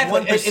 it's exactly.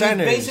 the one It's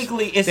percenters.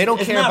 basically they don't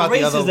it's care not about the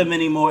racism other.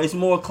 anymore. It's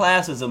more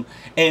classism.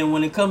 And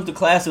when it comes to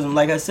classism,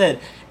 like I said,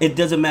 it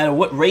doesn't matter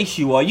what race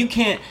you are. You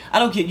can't. I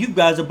don't care. You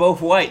guys are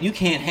both white. You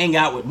can't hang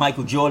out with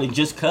Michael Jordan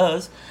just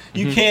cause.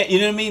 You can't. You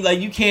know what I mean? Like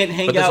you can't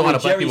hang But there's a out lot with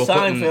of black Jerry people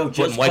Seinfeld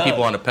putting just white 'cause.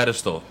 people on a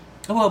pedestal.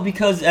 Well,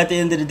 because at the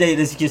end of the day,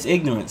 it's just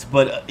ignorance.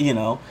 But it's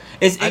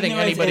I think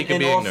ignorance anybody can and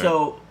be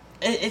also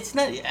it's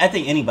not. I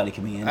think anybody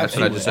can be ignorant. That's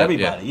what I just said,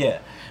 Everybody, yeah.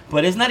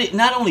 But it's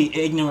not only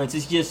ignorance.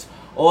 It's just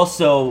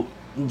also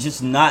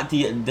just not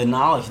the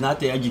knowledge, not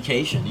the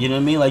education. You know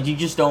what I mean? Like you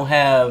just don't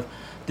have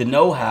the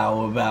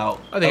know-how about.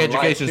 I think life,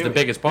 education is the period.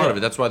 biggest part Yeah. of it.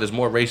 That's why there's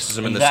more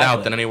racism in the Exactly.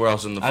 South than anywhere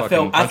else in the I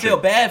fucking country. feel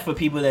bad for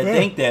people that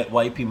think that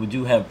white people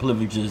do have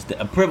privileges that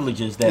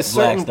There's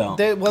blacks certain- don't.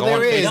 there- well, Go on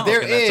there is. Facebook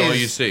There and that's all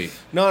is. you see.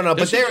 No, but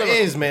There's there people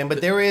that- is, man.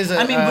 But there is a.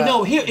 I mean, but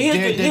no, here's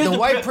the the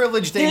white pri-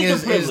 privilege thing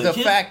here's the is the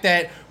privilege. fact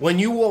that when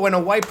a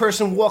white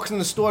person walks in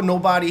the store,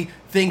 nobody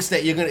thinks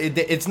that you're gonna.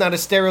 It's not a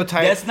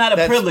stereotype. That's not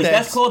a privilege.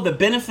 That's called the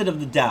benefit of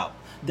the doubt.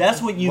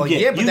 That's what you Well,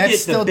 get. yeah, but you that's get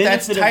still the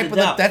that's benefit type of of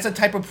the doubt. that's a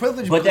type of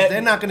privilege But because that-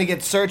 they're not going to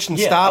get searched and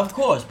Yeah, stopped. of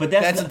course, but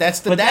that's not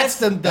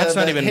That's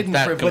not even hidden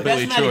that privilege. but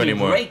that's completely not true even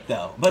anymore. great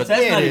though. But But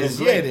that's yeah, not it even is.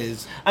 great. Yeah, it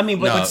is. I mean,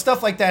 but No. But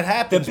stuff like that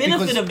happens The benefit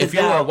because of the If you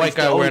were a doubt white is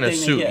the guy only wearing a thing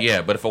they suit, get.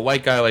 yeah. But if a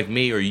white guy like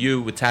me or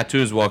you with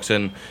tattoos walks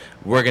in,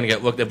 we're gonna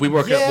get looked. If we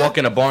Yeah. walk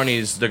in a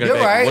Barney's, they're gonna You're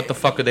be like, right. "What the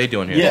fuck are they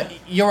doing here?" Yeah.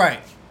 you're right.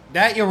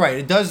 That you're right.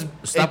 It does.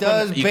 Stop it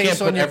does. putting- you based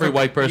can't on put your- every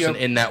white person your-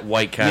 in that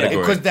white category.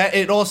 because that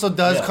it also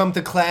does Yeah. come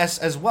to class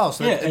as well.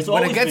 So Yeah, it- it's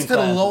when it always gets to been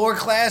the class. lower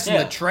class and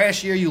Yeah. the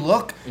trashier you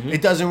look,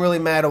 it doesn't really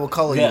matter what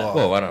color Yeah. you are.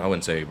 Well, I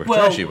wouldn't say we're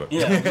Well, trashy, but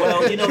yeah.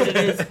 Well, you know what it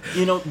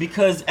is.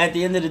 Because at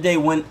the end of the day,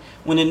 when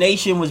the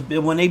nation was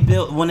when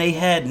they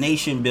had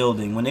nation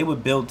building, when they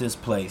would build this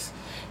place,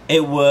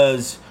 it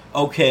was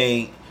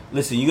okay.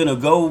 Listen, you're gonna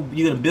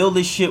build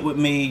this shit with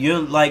me. You're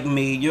like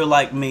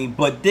me.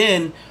 But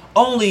then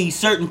only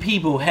certain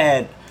people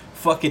had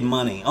fucking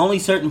money. Only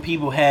certain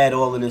people had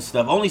all of this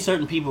stuff. Only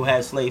certain people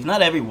had slaves.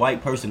 Not every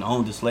white person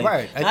owned a slave.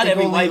 Right. I Not think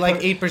every only white like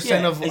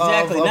 8% of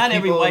exactly. of Not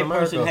every people in white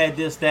person America. had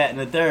this, that, and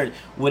the third.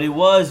 What it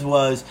was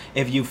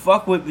if you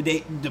fuck with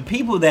the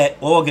people that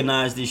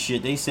organized this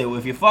shit, they said, well,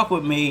 if you fuck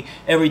with me,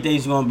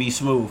 everything's gonna be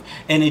smooth.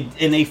 And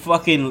they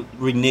fucking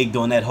reneged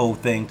on that whole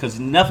thing because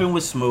nothing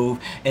was smooth.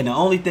 And the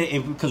only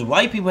thing, because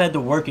white people had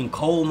to work in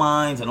coal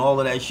mines and all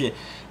of that shit,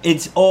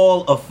 it's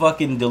all a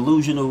fucking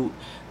delusional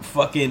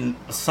fucking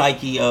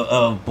psyche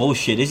of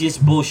bullshit. It's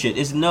just bullshit.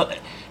 It's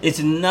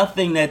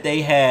nothing that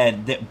they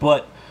had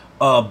but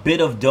a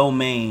bit of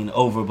domain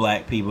over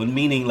black people,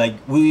 meaning like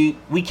we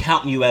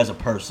count you as a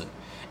person.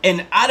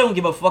 And I don't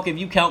give a fuck if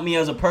you count me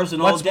as a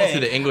person all That's day.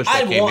 mostly the English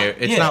that came here.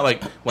 It's not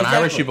like when exactly.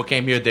 Irish people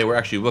came here, they were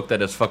actually looked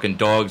at as fucking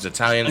dogs.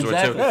 Italians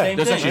Exactly, were too. same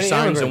There's thing. actually Any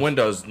signs immigrants. in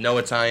windows: no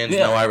Italians,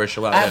 Yeah. no Irish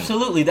allowed in.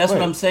 Absolutely, that's what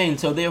Right. I'm saying.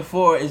 So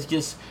therefore, it's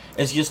just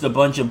a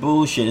bunch of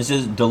bullshit. It's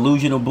just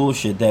delusional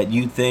bullshit that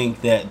you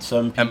think that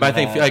some people And I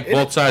think have. like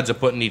both sides are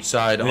putting each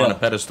side on Yeah. a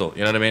pedestal.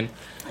 You know what I mean?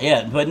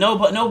 Yeah, but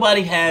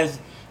nobody has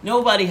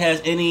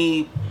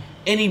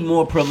any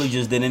more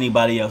privileges than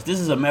anybody else. This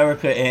is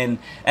America, and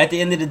at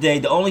the end of the day,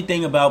 the only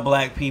thing about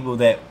black people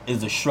that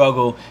is a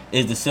struggle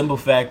is the simple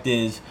fact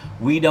is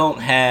we don't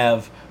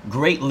have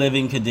great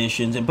living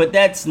conditions, but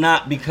that's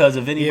not because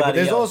of anybody Yeah, but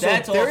there's else.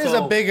 also there is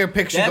a bigger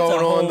picture that's a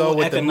going on though whole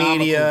with the economical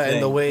media thing.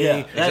 and the way Yeah,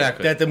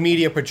 Exactly. that the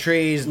media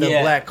portrays the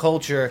Yeah. black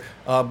culture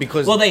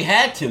because Well, they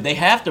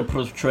have to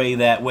portray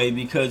that way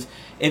because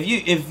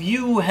if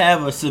you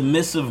have a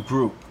submissive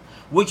group,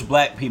 which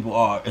black people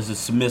are is a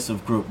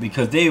submissive group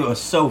because they are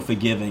so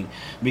forgiving.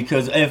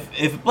 Because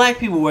if black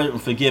people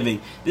weren't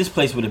forgiving, this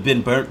place would have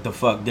been burnt the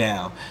fuck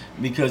down.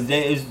 Because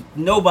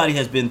nobody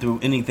has been through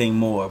anything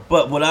more.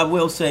 But what I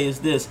will say is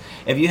this: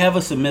 if you have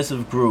a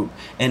submissive group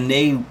and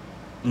they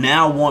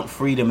now want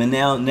freedom, and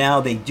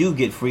now they do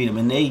get freedom,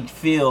 and they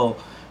feel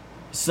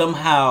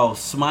somehow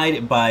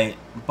smited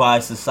by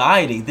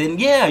society, then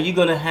yeah, you're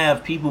gonna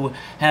have people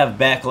have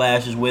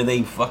backlashes where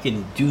they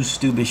fucking do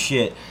stupid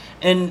shit.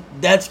 And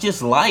that's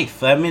just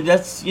life. I mean,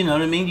 that's, you know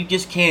what I mean? You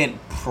just can't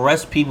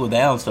press people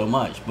down so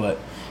much. But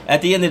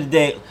at the end of the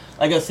day,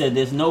 like I said,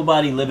 there's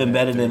nobody living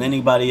better than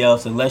anybody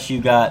else unless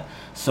you got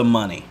some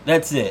money.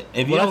 That's it.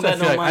 If you don't got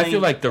no money, I feel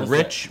like the that's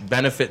rich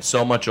benefit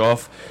so much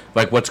off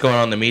like what's going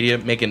on in the media,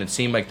 making it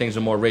seem like things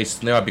are more racist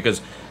than they are. Because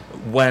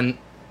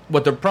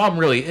what the problem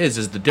really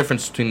is the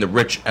difference between the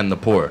rich and the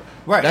poor.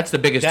 Right. That's the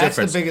biggest That's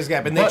difference. the biggest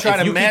gap. And they But try if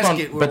to you keep mask on-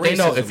 it with But they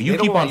know racism. if you They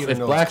don't keep want on, you to if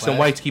know blacks it's and class.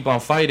 whites keep on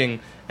fighting,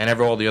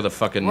 and all the other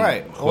fucking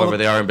Right. whoever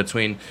they are in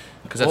between,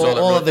 because that's all,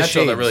 all of the that's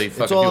all shades. that really It's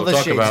fucking all people of the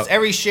talk shades. about. It's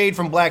every shade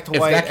from black to If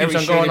white. that keeps every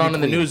on shade going on in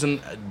the between. news, and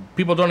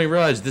people don't even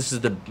realize this is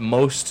the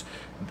most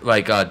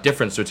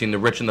difference between the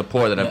rich and the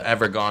poor that have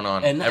ever gone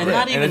on. And ever.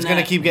 not even And it's going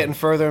to that- keep getting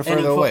further and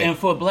further for, away. And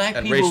for black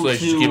and people race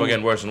relations to keep on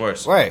getting worse and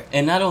worse. Right.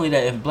 And not only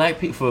that,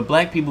 for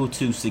black people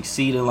to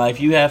succeed in life,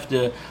 you have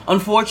to.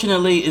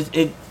 Unfortunately,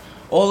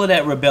 all of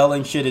that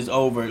rebelling shit is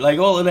over. Like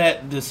all of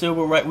that, the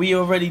civil right, we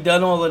already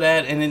done all of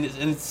that, and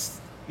it's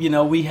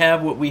we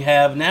have what we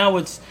have now.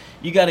 It's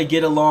you got to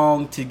get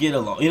along to get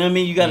along. You know what I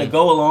mean? You got to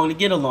go along to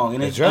get along,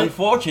 and it's That's right.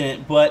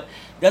 unfortunate, but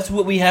that's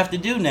what we have to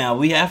do now.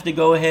 We have to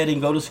go ahead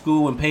and go to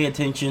school and pay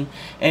attention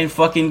and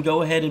fucking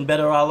go ahead and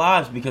better our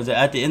lives because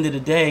at the end of the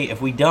day,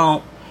 if we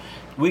don't,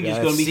 we're just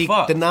Gotta gonna be seek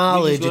fucked. the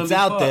knowledge. We're just It's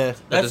gonna be out fucked. there.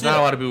 But That's there's not it.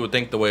 a lot of people who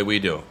think the way we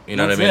do. You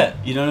know That's what I mean?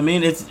 it. You know what I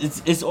mean?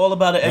 It's all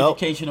about an Nope.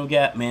 educational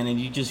gap, man, and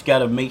you just got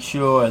to make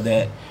sure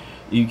that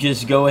you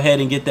just go ahead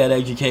and get that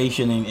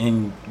education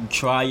and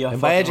try your. And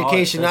by fucking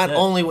education, hardest. not That's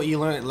it. only what you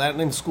learn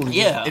in school.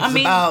 Yeah, it's I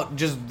mean, about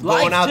just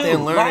life going out there and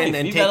too, learning life.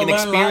 and You gotta taking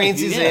learn life,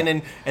 experiences yeah.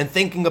 in and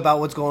thinking about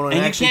what's going on and,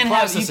 And you actually can't have-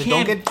 process you it.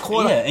 Don't can't- get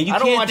caught yeah, up. and you I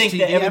don't can't watch think TV.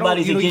 that I don't-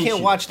 everybody's you against can't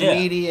you. watch the Yeah.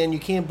 media and you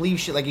can't believe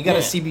shit. Like you got to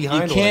Yeah. see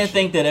behind. You all can't that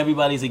think that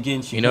everybody's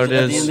against you. You know what 'cause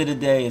it at the is? end of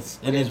the day, it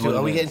is shit. what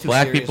Are we it getting is. too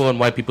Black serious? people and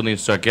white people need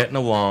to start getting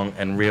along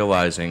and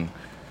realizing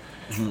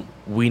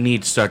we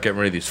need to start getting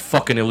rid of these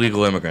fucking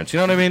illegal immigrants. You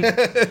know what I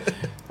mean?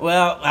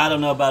 Well, I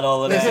don't know about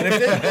all of that.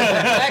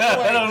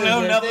 I don't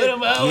know nothing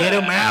about Get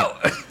it. them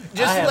out.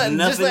 Just I have let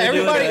nothing to do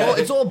everybody. with that.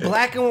 It's all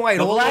black and white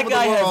The all black over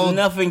guy the world. has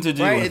nothing to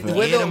do Right, with it.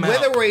 we're Get 'em the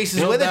out. races.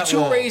 Build We're the that two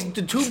wall.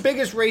 the two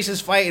biggest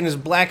races fighting is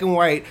black and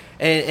white,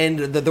 and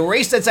the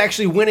race that's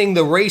actually winning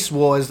the race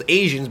war is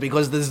Asians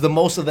because there's the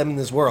most of them in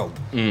this world.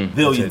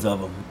 Billions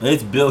of them.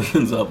 It's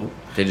billions of them.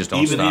 They just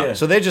don't Even stop. here.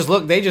 So they just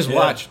look. They just Yeah.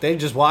 watch. They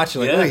just watch.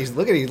 Like Yeah.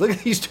 look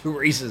at these two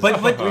races. But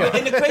and the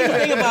crazy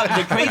thing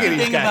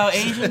about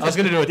guys. Asians, I was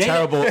gonna do a they-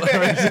 terrible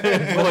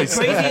voice.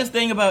 craziest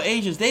thing about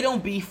Asians, they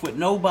don't beef with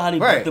nobody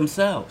Right. but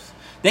themselves.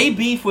 They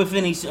beef with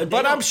any.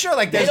 But I'm sure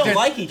like they there's don't there-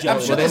 like each I'm other.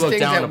 sure Well, they there's look things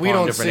down that we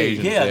upon don't different see.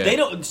 Asians. Yeah, Yeah. they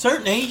don't.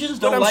 Certain Asians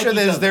But don't I'm like sure each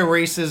there's other. their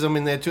racism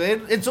in there too.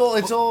 It's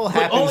all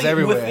happens only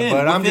everywhere. within-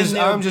 but I'm within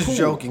their just pool.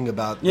 joking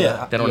about.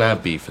 Yeah. They don't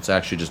have beef. It's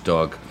actually just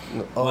dog.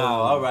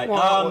 Wow. All right.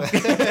 Wow.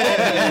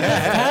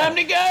 Time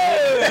to go.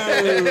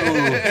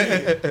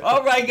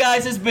 All right,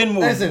 guys. It's been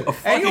more. Listen, a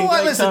and you know fucking what?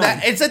 great Listen, time.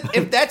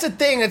 if that's a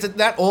thing,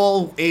 not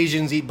all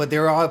Asians eat, but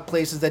there are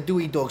places that do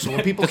eat dogs. So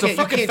when people It's a can't,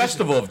 you fucking can't just-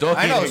 festival of dog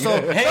I know. eating.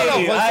 So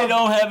Hey, I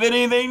don't have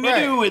anything anything to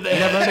do with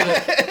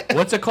it.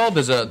 What's it called?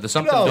 There's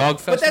something No, dog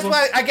but festival.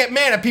 that's why I get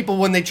mad at people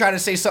when they try to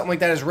say something like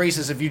that as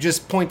racist. If you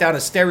just point out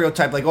a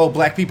stereotype like, "Oh,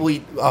 black people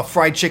eat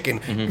fried chicken,"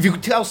 if you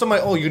tell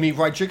somebody, "Oh, you need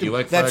fried chicken," You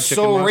like fried that's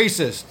chicken, so Mark?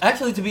 racist.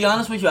 Actually, to be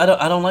honest with you, I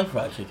don't like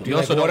fried chicken. He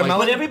also don't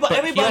watermelon? like. But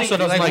everybody, He also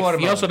doesn't like like. He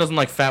watermelon. also doesn't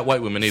like fat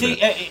white women either.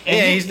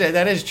 see,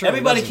 That is true.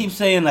 everybody Listen. keeps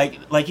saying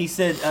like he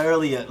said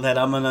earlier that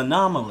I'm an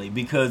anomaly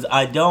because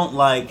I don't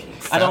like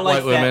Fat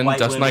white women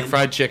doesn't like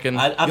fried chicken.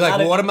 I'm You like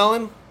not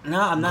watermelon? No,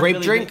 I'm not Grape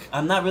really drink? Big,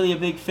 I'm not really a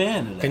big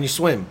fan of that. Can you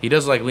swim? He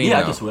does like lean Yeah, I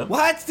now. can swim.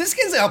 What? This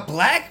kid's a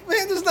black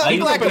man. There's I nothing grew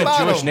Grew black up in a about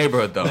Jewish him.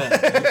 neighborhood though.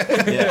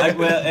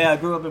 I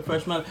grew up in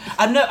Fresh Mountain.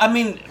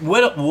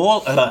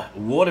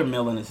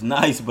 Watermelon is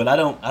nice, but I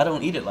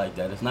don't eat it like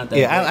that. It's not that.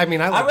 Yeah, good. I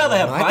mean, I like I'd rather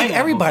have watermelon. I think pineapple.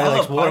 everybody I likes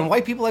love watermelon. pine-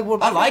 White people like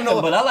watermelon. I like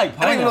them, but I like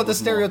I don't even know what the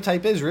pineapples more.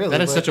 stereotype is really.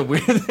 That is such a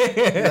weird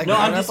thing. Like No,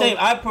 I'm pineapple? just saying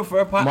I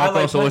prefer pineapple. Mark I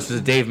like also pine- listens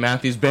to Dave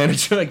Matthews Band and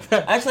shit like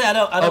that. Actually, I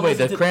don't. Oh wait, listen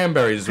the to-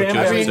 Cranberries is what you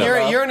I were mean,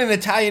 saying. you're in an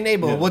Italian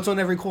neighborhood. Yeah. What's on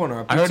every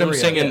corner? A I heard him pizzeria.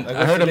 singing. Like,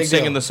 I heard him big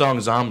singing deal? the song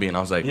 "Zombie," and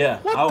I was like, Yeah,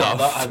 what I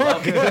the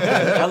fuck?"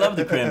 I love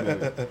the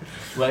cranberry.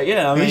 But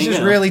yeah, I mean, He's just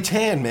you know, really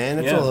tan, man.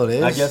 That's yeah, all it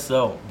is. I guess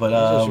so. But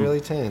He's just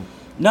really tan.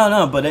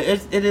 no, but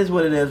it is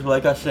what it is. But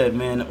like I said,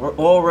 man,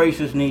 all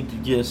races need to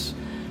just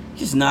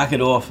knock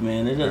it off,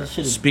 man. It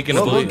shit is- Speaking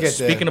We'll of get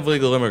there. speaking of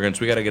illegal immigrants,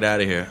 we got to get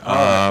out of here. All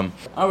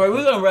right,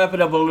 we're gonna wrap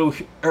it up a little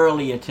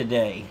earlier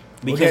today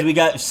because we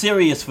got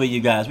serious for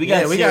you guys. We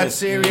got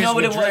serious. You know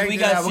what we it was? dragged We it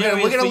got out.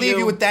 serious. We're gonna for leave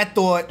you with that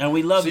thought, And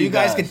we love so you you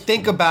guys guys. can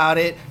think about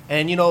it.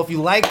 And you know, if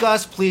you like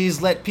us, please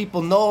let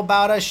people know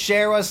about us,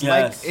 share us,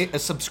 Yes.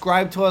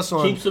 subscribe to us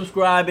on Keep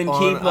subscribing,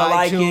 on keep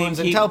liking, iTunes, and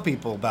keep, tell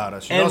people about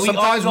us. You and know, we are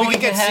sometimes going we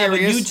can to get have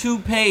serious. a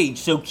YouTube page,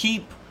 so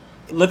keep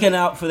looking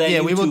out for that. Yeah,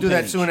 YouTube we will do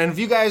that page. soon. And if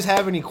you guys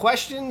have any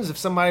questions, if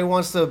somebody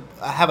wants to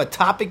have a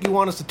topic you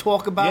want us to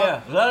talk about, Yeah,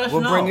 let us we'll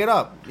know. bring it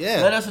up.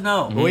 Yeah, Let us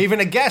know. or even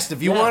a guest.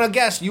 If you Yeah. want a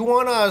guest, you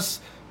want us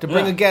to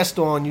bring Yeah. a guest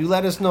on. You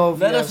let us know. If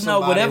Let you have us know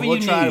somebody. whatever We'll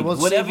you try, need. We'll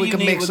see Whatever if we you can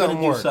need, make we're something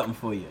gonna do work. something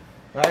for you.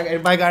 All right,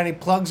 everybody got any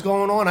plugs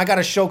going on? I got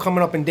a show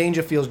coming up in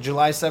Dangerfields,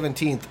 July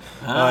 17th,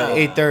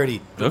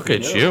 8:30. Look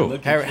at you.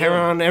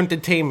 Heron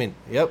Entertainment.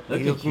 Yep, Look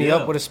he at hooked me you.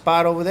 up with a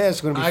spot over there.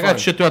 It's gonna be I fun. got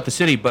shit throughout the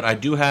city, but I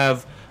do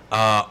have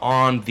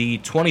on the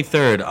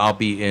 23rd. I'll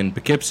be in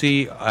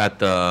Poughkeepsie at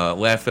the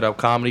Laugh It Up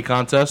Comedy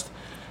Contest,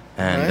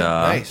 and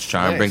Nice,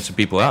 trying to bring nice. some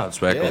people out.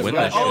 That's where I Yeah, can win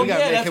that's that right. Oh shit. We gotta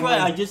yeah, make that's him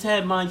right. win. I just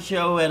had my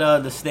show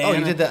at the stand. Oh,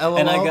 you did the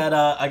And I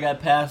LOL?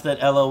 got passed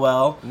at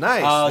LOL.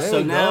 Nice. There So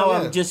we go, now yeah.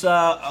 I'm just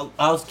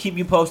I'll keep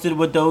you posted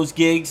with those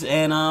gigs,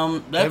 and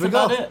There that's we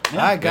go. about it. All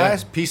right,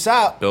 guys. Peace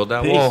out. Build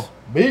that Peace. wall.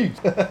 Peace.